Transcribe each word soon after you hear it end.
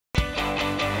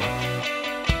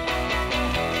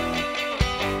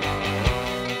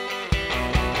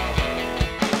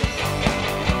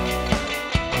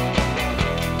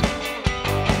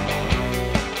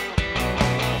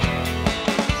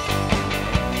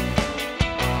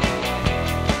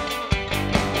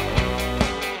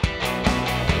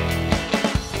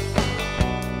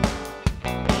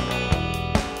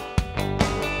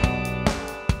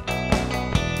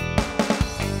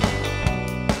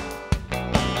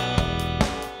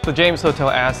The James Hotel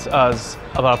asked us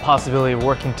about a possibility of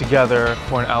working together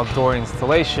for an outdoor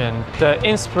installation. The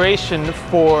inspiration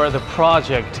for the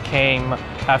project came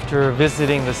after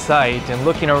visiting the site and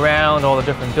looking around all the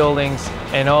different buildings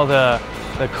and all the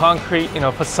concrete,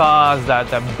 facades that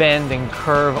bend and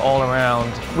curve all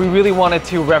around. We really wanted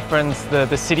to reference the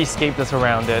cityscape that's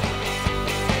around it.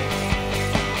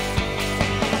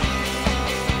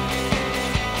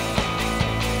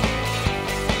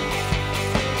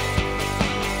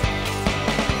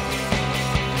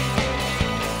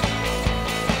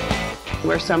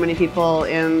 Where so many people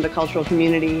in the cultural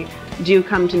community do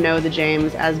come to know the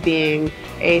James as being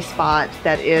a spot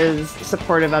that is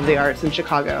supportive of the arts in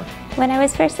Chicago. When I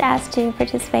was first asked to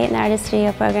participate in the Artist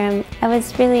Studio program, I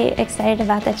was really excited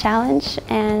about the challenge,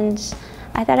 and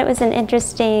I thought it was an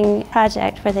interesting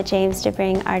project for the James to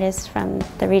bring artists from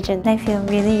the region. I feel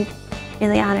really,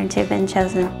 really honored to have been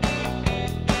chosen.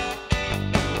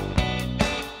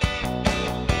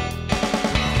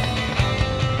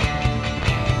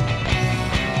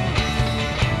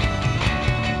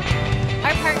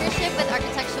 Our partnership with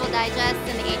Architectural Digest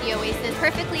and the AD Oasis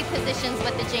perfectly positions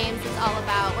what the James is all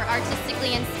about. We're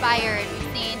artistically inspired.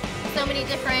 We've seen so many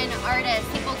different artists,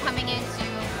 people coming in to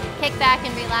kick back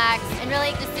and relax and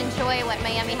really just enjoy what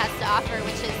Miami has to offer,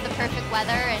 which is the perfect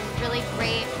weather and really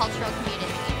great cultural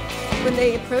community. When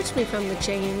they approached me from the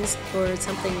James for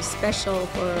something special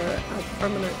for a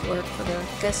permanent work for the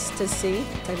guests to see,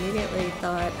 I immediately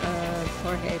thought of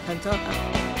Jorge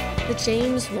Pantoja. The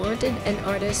James wanted an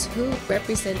artist who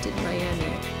represented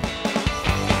Miami.